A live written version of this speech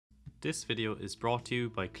This video is brought to you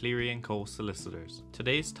by Cleary & Co Solicitors.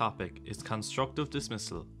 Today's topic is constructive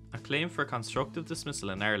dismissal. A claim for constructive dismissal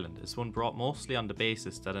in Ireland is one brought mostly on the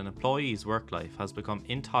basis that an employee's work life has become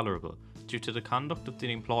intolerable due to the conduct of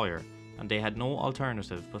the employer and they had no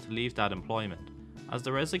alternative but to leave that employment. As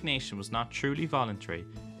the resignation was not truly voluntary,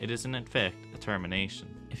 it is in effect a termination.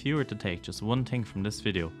 If you were to take just one thing from this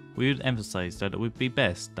video, we would emphasise that it would be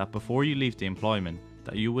best that before you leave the employment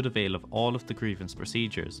that you would avail of all of the grievance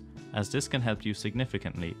procedures, as this can help you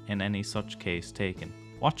significantly in any such case taken.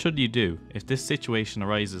 What should you do if this situation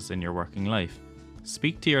arises in your working life?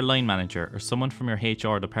 Speak to your line manager or someone from your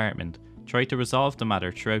HR department. Try to resolve the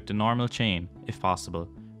matter throughout the normal chain, if possible.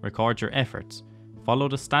 Record your efforts. Follow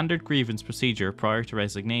the standard grievance procedure prior to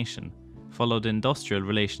resignation. Follow the industrial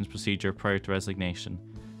relations procedure prior to resignation.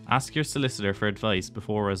 Ask your solicitor for advice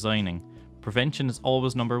before resigning. Prevention is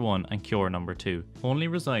always number one and cure number two. Only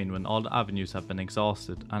resign when all the avenues have been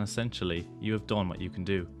exhausted and essentially you have done what you can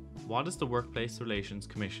do. What is the Workplace Relations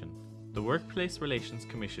Commission? The Workplace Relations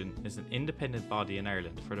Commission is an independent body in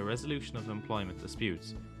Ireland for the resolution of employment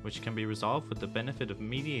disputes, which can be resolved with the benefit of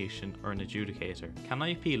mediation or an adjudicator. Can I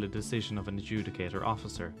appeal a decision of an adjudicator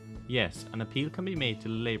officer? Yes, an appeal can be made to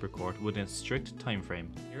the Labour Court within a strict timeframe.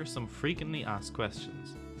 Here are some frequently asked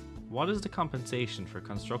questions. What is the compensation for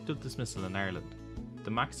constructive dismissal in Ireland? The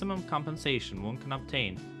maximum compensation one can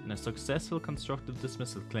obtain in a successful constructive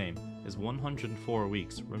dismissal claim is 104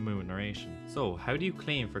 weeks remuneration. So, how do you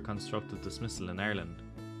claim for constructive dismissal in Ireland?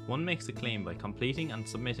 One makes a claim by completing and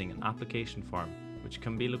submitting an application form, which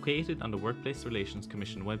can be located on the Workplace Relations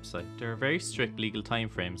Commission website. There are very strict legal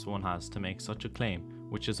timeframes one has to make such a claim,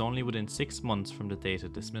 which is only within 6 months from the date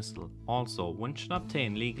of dismissal. Also, one should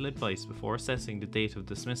obtain legal advice before assessing the date of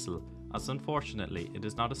dismissal, as unfortunately it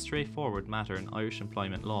is not a straightforward matter in Irish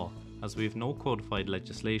employment law, as we have no codified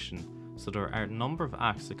legislation, so there are a number of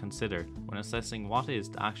acts to consider when assessing what is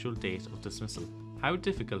the actual date of dismissal. How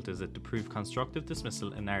difficult is it to prove constructive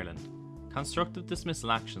dismissal in Ireland? Constructive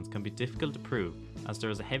dismissal actions can be difficult to prove, as there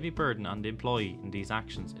is a heavy burden on the employee in these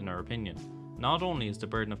actions, in our opinion. Not only is the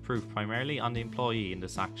burden of proof primarily on the employee in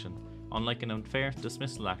this action, unlike an unfair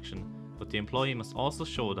dismissal action, but the employee must also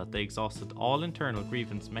show that they exhausted all internal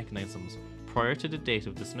grievance mechanisms prior to the date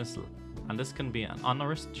of dismissal, and this can be an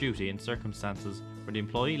onerous duty in circumstances where the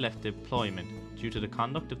employee left the employment due to the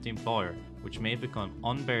conduct of the employer, which may become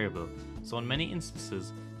unbearable. So in many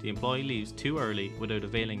instances, the employee leaves too early without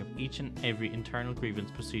availing of each and every internal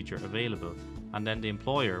grievance procedure available, and then the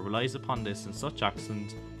employer relies upon this in such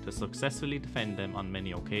actions to successfully defend them on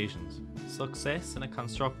many occasions. Success in a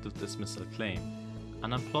constructive dismissal claim.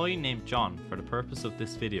 An employee named John, for the purpose of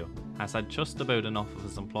this video, has had just about enough of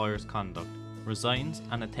his employer's conduct, resigns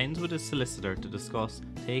and attends with his solicitor to discuss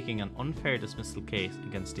taking an unfair dismissal case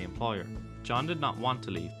against the employer. John did not want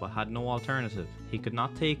to leave but had no alternative. He could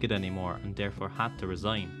not take it anymore and therefore had to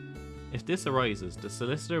resign. If this arises, the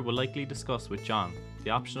solicitor will likely discuss with John the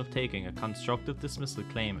option of taking a constructive dismissal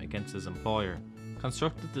claim against his employer.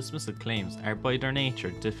 Constructive dismissal claims are by their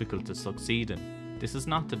nature difficult to succeed in. This is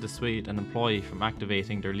not to dissuade an employee from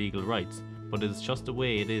activating their legal rights, but it is just the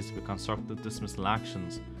way it is with constructive dismissal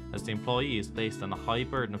actions, as the employee is placed on a high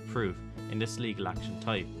burden of proof in this legal action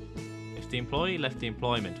type. If the employee left the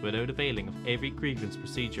employment without availing of every grievance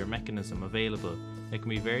procedure mechanism available, it can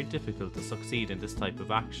be very difficult to succeed in this type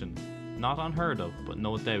of action. Not unheard of, but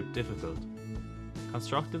no doubt difficult.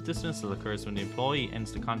 Constructive dismissal occurs when the employee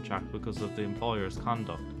ends the contract because of the employer's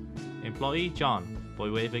conduct. Employee John, by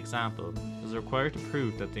way of example, is required to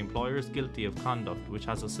prove that the employer is guilty of conduct which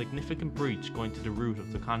has a significant breach going to the root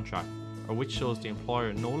of the contract, or which shows the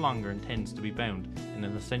employer no longer intends to be bound in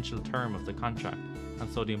an essential term of the contract, and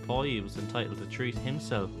so the employee was entitled to treat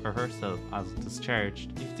himself or herself as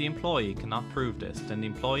discharged. If the employee cannot prove this, then the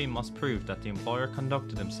employee must prove that the employer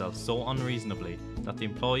conducted himself so unreasonably that the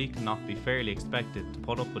employee cannot be fairly expected to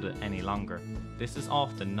put up with it any longer. This is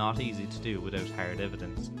often not easy to do without hard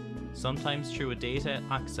evidence. Sometimes through a data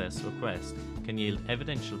access request can yield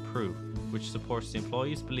evidential proof which supports the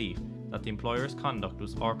employee's belief that the employer's conduct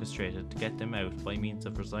was orchestrated to get them out by means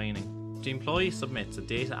of resigning. The employee submits a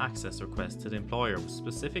data access request to the employer with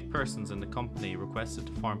specific persons in the company requested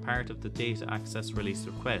to form part of the data access release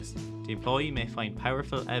request. The employee may find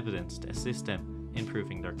powerful evidence to assist them in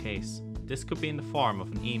proving their case. This could be in the form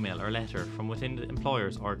of an email or letter from within the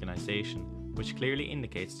employer's organisation, which clearly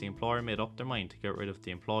indicates the employer made up their mind to get rid of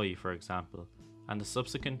the employee, for example, and the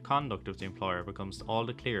subsequent conduct of the employer becomes all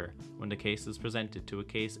the clearer when the case is presented to a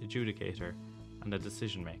case adjudicator and a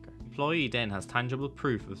decision maker. The employee then has tangible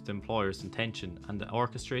proof of the employer's intention and the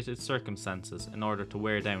orchestrated circumstances in order to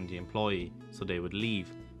wear down the employee so they would leave.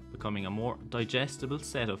 becoming a more digestible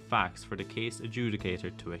set of facts for the case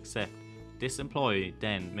adjudicator to accept. This employee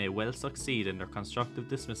then may well succeed in their constructive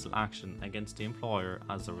dismissal action against the employer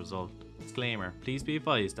as a result. Disclaimer: please be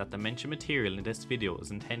advised that the mentioned material in this video is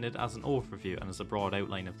intended as an overview and is a broad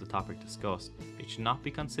outline of the topic discussed. It should not be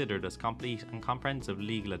considered as complete and comprehensive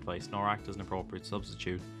legal advice nor act as an appropriate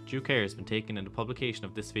substitute. Due care has been taken in the publication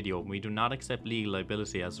of this video, and we do not accept legal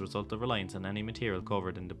liability as a result of reliance on any material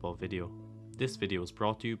covered in the above video. This video is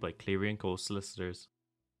brought to you by Cleary & Co Solicitors.